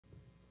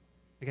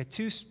I got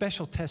two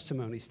special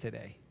testimonies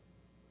today.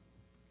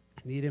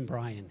 Anita and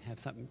Brian have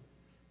something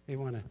they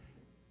want to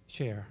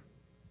share.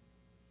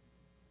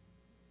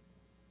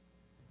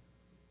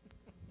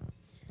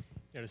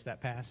 Notice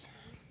that pass?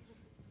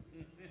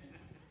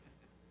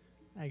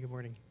 Hi, good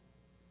morning.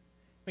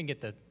 We can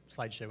get the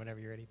slideshow whenever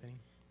you're ready, Penny.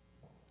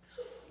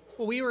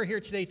 Well, we were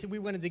here today, we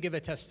wanted to give a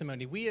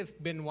testimony. We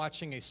have been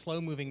watching a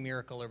slow-moving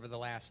miracle over the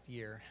last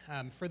year.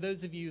 For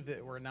those of you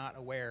that were not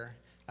aware,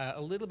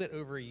 a little bit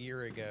over a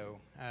year ago,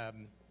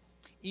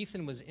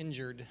 Ethan was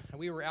injured.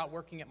 We were out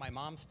working at my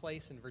mom's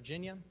place in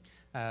Virginia.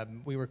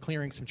 We were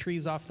clearing some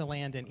trees off the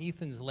land, and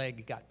Ethan's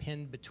leg got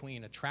pinned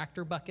between a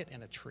tractor bucket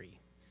and a tree.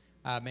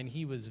 And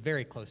he was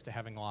very close to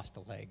having lost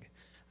a leg.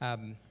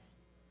 And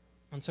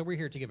so we're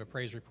here to give a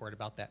praise report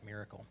about that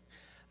miracle.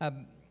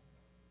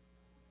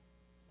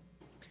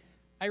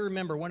 I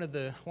remember one of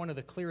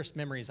the clearest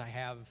memories I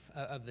have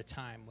of the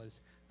time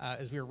was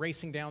as we were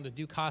racing down to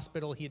Duke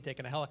Hospital. He had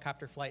taken a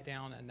helicopter flight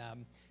down, and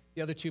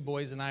the other two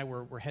boys and I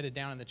were headed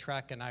down in the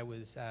truck, and I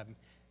was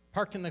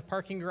parked in the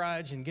parking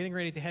garage and getting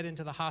ready to head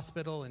into the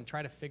hospital and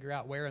try to figure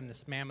out where in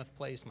this mammoth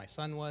place my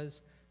son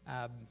was.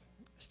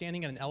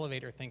 Standing in an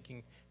elevator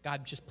thinking,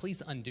 God, just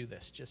please undo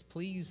this. Just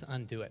please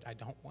undo it. I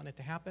don't want it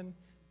to happen.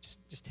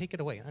 Just take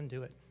it away.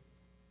 Undo it.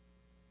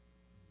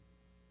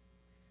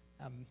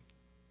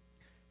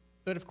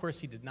 But of course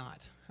he did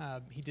not.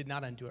 He did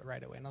not undo it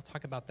right away, and I'll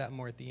talk about that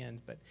more at the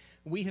end. But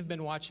we have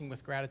been watching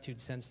with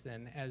gratitude since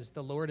then as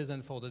the Lord has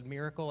unfolded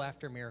miracle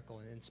after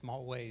miracle in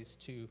small ways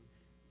to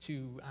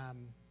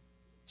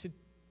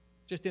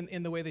just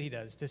in the way that he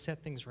does, to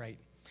set things right.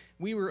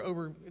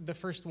 The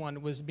first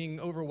one was being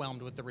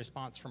overwhelmed with the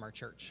response from our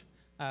church.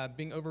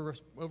 Being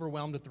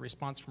overwhelmed with the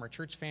response from our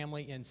church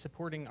family in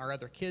supporting our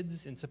other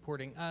kids, in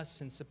supporting us,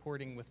 in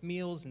supporting with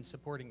meals, and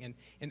supporting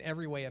in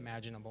every way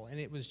imaginable. And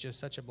it was just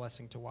such a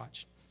blessing to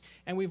watch.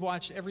 And we've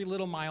watched every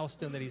little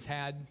milestone that he's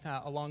had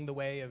along the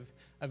way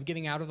of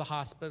getting out of the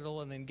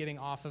hospital and then getting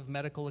off of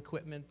medical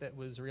equipment that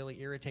was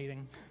really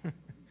irritating.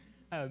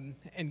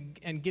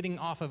 And getting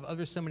off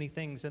of so many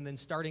things, and then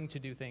starting to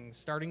do things,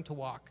 starting to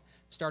walk,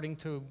 starting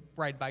to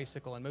ride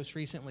bicycle, and most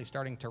recently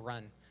starting to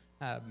run.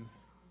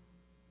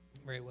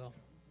 Very well.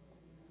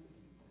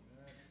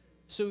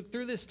 So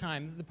through this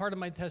time, the part of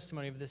my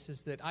testimony of this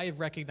is that I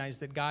have recognized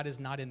that God is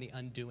not in the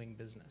undoing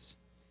business.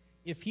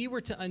 If he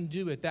were to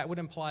undo it, that would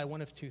imply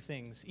one of two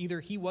things.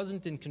 Either he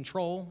wasn't in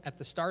control at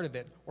the start of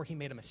it, or he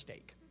made a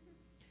mistake.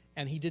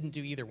 And he didn't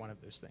do either one of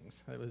those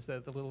things. It was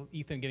the little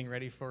Ethan getting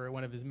ready for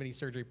one of his mini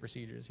surgery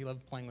procedures. He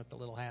loved playing with the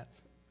little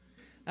hats.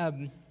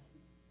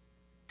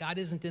 God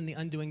isn't in the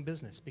undoing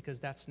business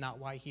because that's not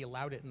why he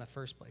allowed it in the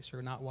first place,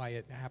 or not why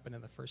it happened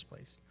in the first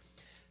place.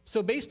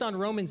 So based on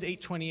Romans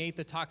 8:28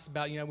 that talks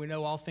about, we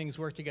know all things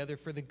work together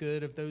for the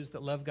good of those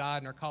that love God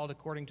and are called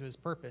according to his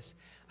purpose,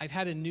 I've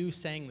had a new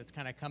saying that's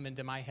kind of come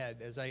into my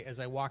head as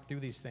I walk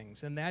through these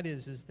things. And that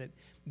is that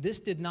this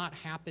did not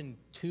happen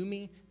to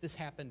me, this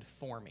happened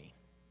for me.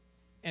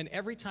 And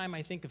every time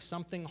I think of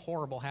something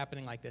horrible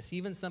happening like this,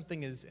 even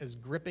something as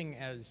gripping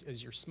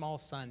as your small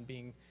son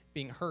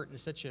being hurt in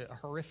such a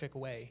horrific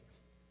way,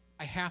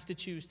 I have to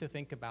choose to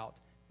think about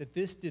that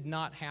this did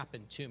not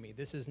happen to me.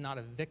 This is not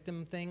a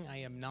victim thing. I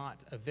am not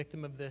a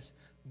victim of this.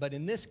 But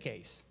in this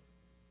case,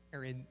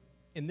 or in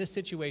this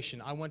situation,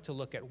 I want to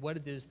look at what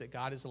it is that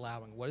God is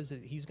allowing. What is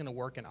it he's going to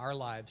work in our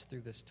lives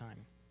through this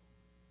time?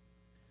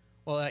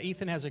 Well,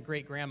 Ethan has a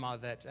great-grandma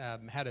that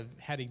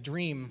had a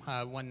dream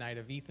one night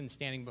of Ethan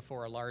standing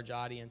before a large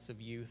audience of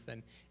youth,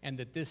 and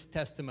that this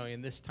testimony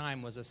and this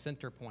time was a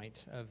center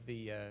point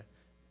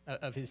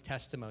of his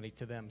testimony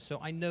to them.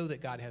 So I know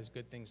that God has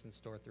good things in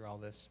store through all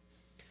this.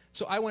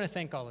 So I want to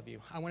thank all of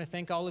you. I want to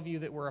thank all of you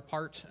that were a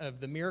part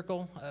of the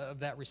miracle of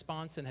that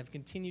response and have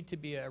continued to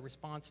be a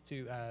response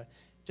to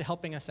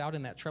helping us out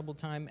in that troubled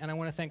time. And I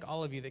want to thank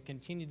all of you that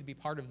continue to be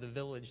part of the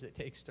village that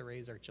takes to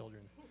raise our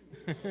children.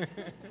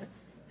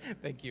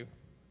 Thank you.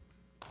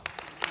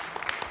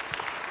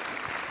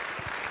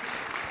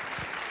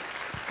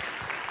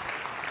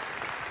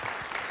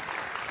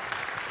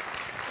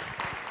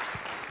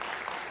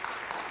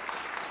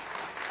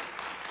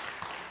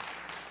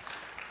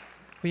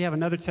 We have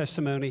another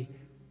testimony.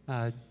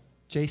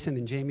 Jason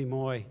and Jamie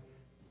Moy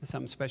has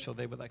something special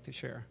they would like to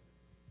share.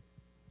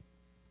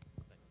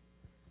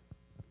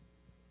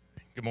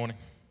 Good morning.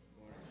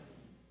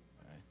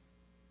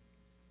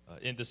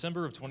 In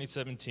December of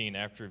 2017,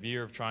 after a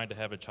year of trying to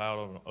have a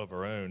child of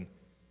our own,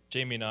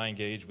 Jamie and I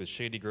engaged with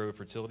Shady Grove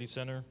Fertility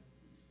Center.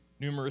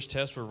 Numerous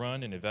tests were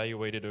run and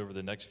evaluated over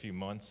the next few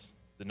months.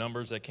 The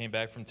numbers that came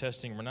back from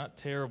testing were not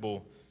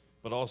terrible,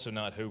 but also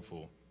not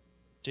hopeful.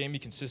 Jamie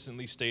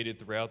consistently stated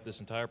throughout this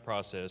entire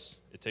process,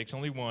 it takes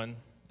only one,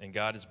 and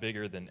God is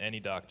bigger than any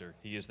doctor.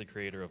 He is the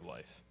creator of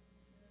life.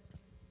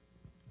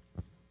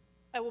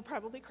 I will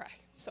probably cry,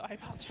 so I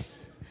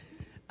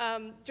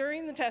apologize.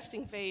 During the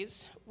testing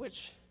phase,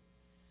 which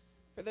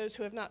for those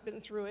who have not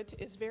been through it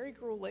is very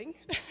grueling,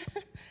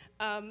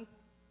 I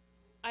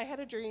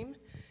had a dream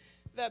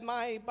that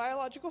my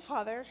biological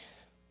father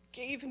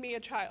gave me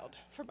a child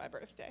for my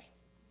birthday.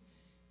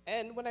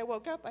 And when I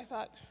woke up, I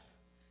thought,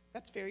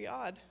 that's very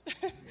odd.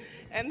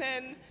 And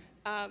then,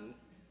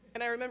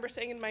 and I remember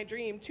saying in my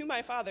dream to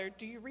my father,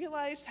 do you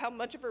realize how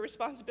much of a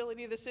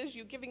responsibility this is,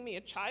 you giving me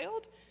a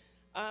child?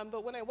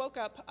 But when I woke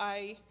up,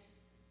 I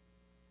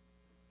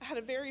had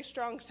a very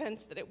strong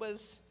sense that it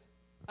was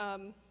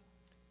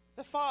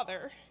the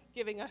Father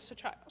giving us a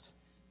child,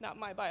 not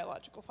my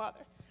biological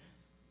father.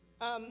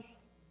 And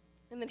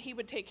then he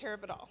would take care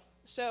of it all.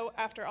 So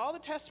after all the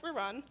tests were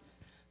run,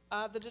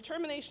 the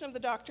determination of the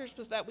doctors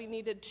was that we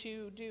needed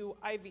to do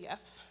IVF,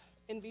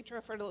 in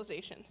vitro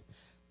fertilization.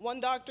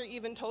 One doctor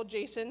even told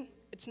Jason,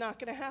 it's not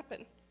going to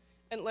happen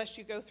unless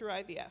you go through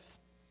IVF.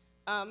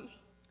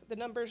 The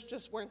numbers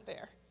just weren't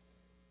there.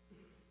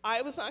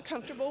 I was not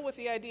comfortable with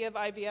the idea of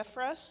IVF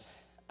for us,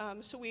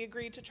 so we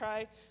agreed to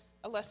try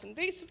a less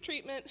invasive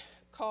treatment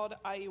called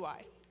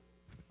IUI.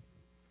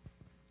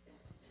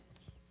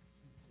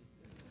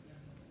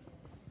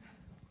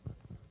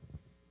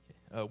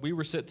 We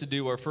were set to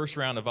do our first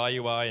round of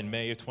IUI in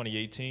May of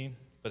 2018,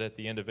 but at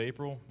the end of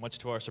April, much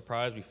to our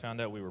surprise, we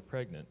found out we were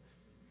pregnant.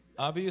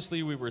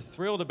 Obviously, we were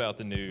thrilled about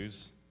the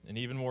news and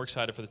even more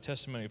excited for the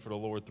testimony for the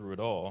Lord through it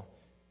all.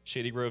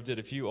 Shady Grove did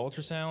a few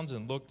ultrasounds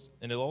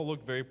and it all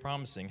looked very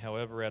promising.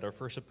 However, at our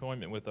first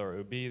appointment with our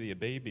OB, the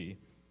baby,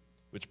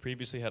 which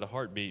previously had a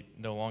heartbeat,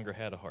 no longer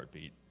had a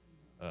heartbeat.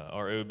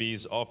 Our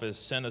OB's office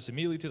sent us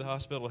immediately to the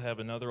hospital to have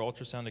another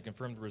ultrasound to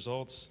confirm the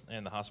results,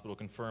 and the hospital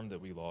confirmed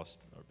that we lost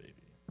our baby.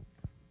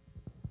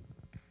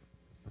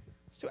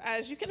 So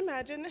as you can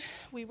imagine,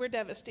 we were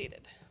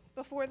devastated.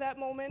 Before that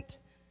moment,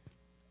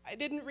 I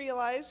didn't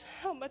realize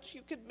how much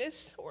you could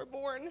miss or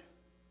mourn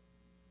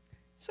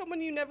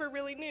someone you never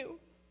really knew.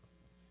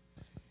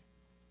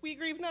 We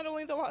grieved not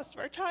only the loss of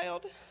our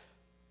child,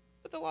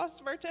 but the loss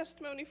of our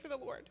testimony for the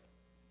Lord.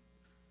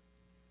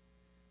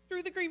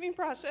 Through the grieving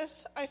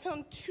process, I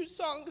found 2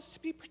 songs to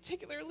be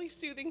particularly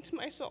soothing to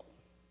my soul.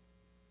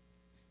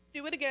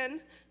 Do It Again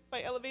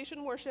by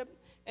Elevation Worship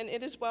and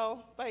It Is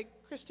Well by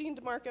Christine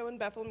DeMarco and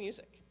Bethel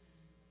Music.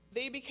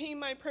 They became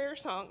my prayer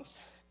songs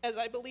as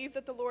I believed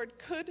that the Lord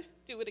could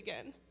do it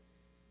again.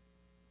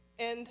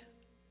 And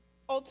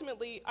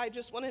ultimately, I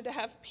just wanted to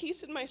have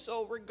peace in my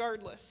soul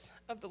regardless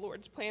of the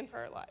Lord's plan for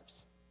our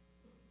lives.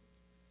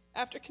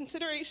 After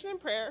consideration and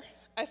prayer,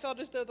 I felt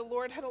as though the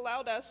Lord had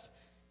allowed us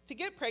to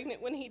get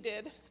pregnant when he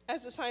did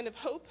as a sign of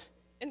hope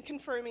and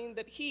confirming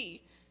that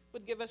he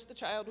would give us the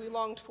child we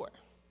longed for.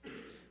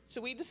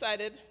 So we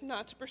decided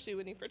not to pursue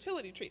any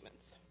fertility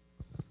treatments.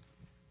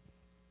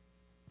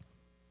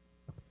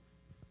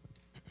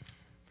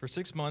 For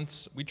 6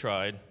 months, we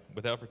tried,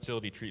 without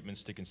fertility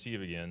treatments, to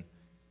conceive again.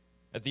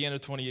 At the end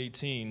of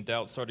 2018,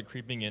 doubt started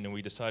creeping in, and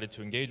we decided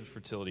to engage with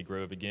Fertility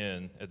Grove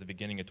again at the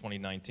beginning of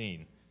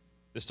 2019.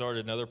 This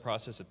started another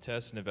process of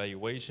tests and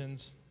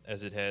evaluations,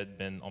 as it had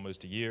been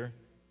almost a year.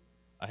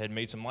 I had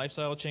made some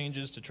lifestyle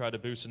changes to try to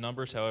boost the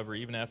numbers. However,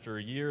 even after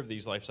a year of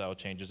these lifestyle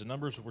changes, the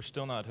numbers were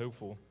still not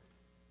hopeful.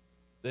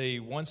 They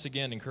once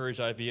again encouraged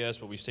IVS,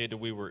 but we stated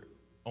we were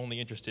only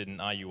interested in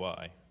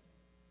IUI.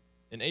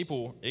 In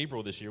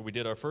April this year, we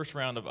did our first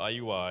round of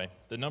IUI.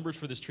 The numbers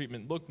for this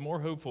treatment looked more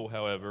hopeful,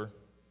 however,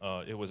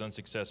 it was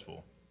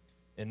unsuccessful.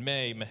 In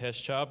May,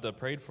 Mahesh Chabda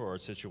prayed for our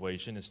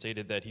situation and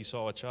stated that he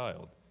saw a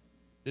child.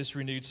 This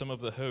renewed some of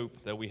the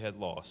hope that we had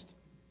lost.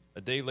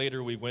 A day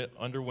later, we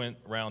underwent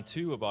round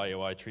 2 of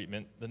IUI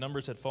treatment. The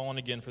numbers had fallen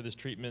again for this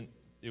treatment.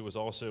 It was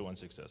also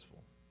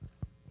unsuccessful.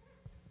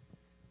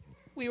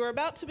 We were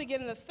about to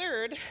begin the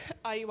 3rd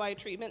IUI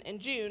treatment in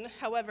June.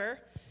 However,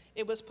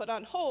 it was put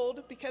on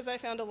hold because I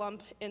found a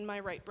lump in my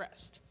right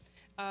breast.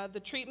 The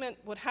treatment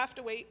would have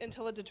to wait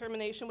until a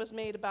determination was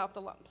made about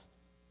the lump.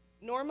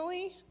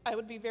 Normally, I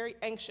would be very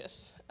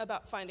anxious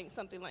about finding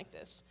something like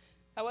this.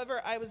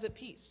 However, I was at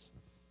peace.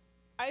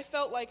 I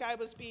felt like I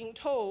was being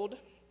told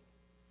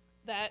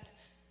that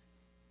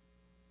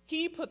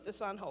he put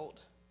this on hold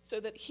so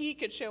that he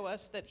could show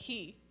us that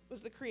he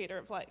was the creator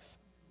of life.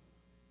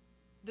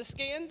 The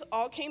scans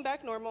all came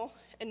back normal,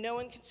 and no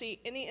one could see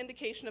any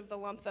indication of the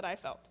lump that I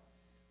felt.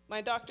 My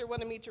doctor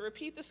wanted me to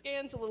repeat the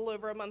scans a little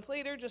over a month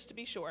later just to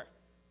be sure.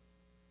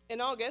 In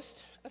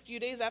August, a few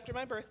days after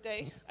my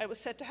birthday, I was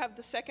set to have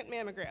the 2nd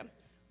mammogram.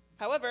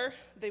 However,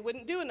 they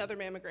wouldn't do another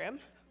mammogram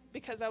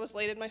because I was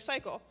late in my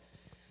cycle.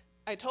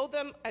 I told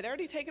them I'd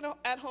already taken an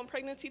at-home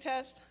pregnancy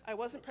test, I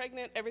wasn't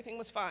pregnant, everything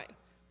was fine.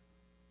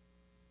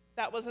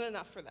 That wasn't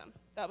enough for them.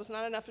 That was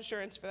not enough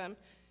assurance for them.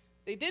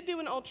 They did do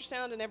an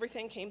ultrasound and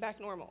everything came back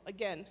normal.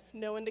 Again,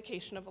 no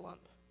indication of a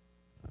lump.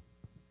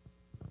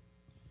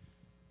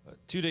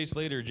 2 days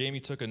later, Jamie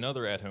took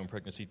another at-home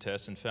pregnancy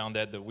test and found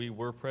that we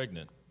were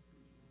pregnant.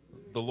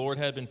 The Lord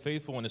had been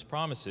faithful in his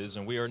promises,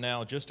 and we are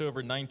now just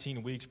over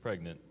 19 weeks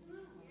pregnant.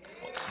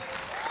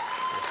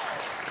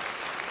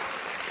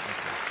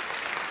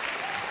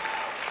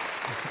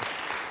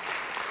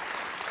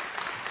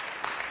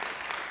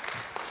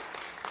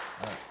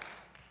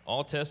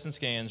 All tests and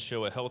scans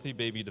show a healthy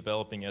baby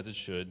developing as it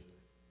should.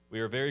 We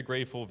are very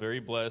grateful, very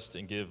blessed,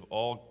 and give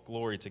all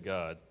glory to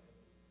God.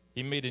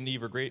 He made an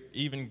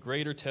even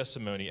greater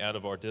testimony out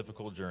of our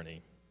difficult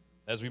journey.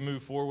 As we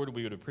move forward,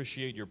 we would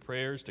appreciate your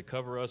prayers to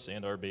cover us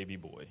and our baby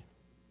boy.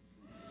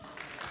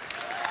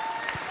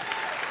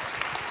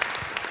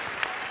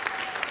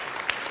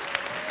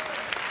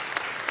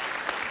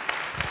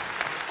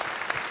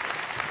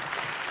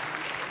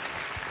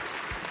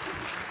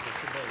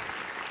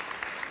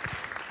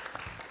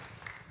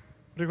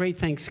 What a great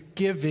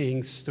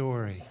Thanksgiving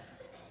story.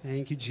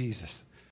 Thank you, Jesus.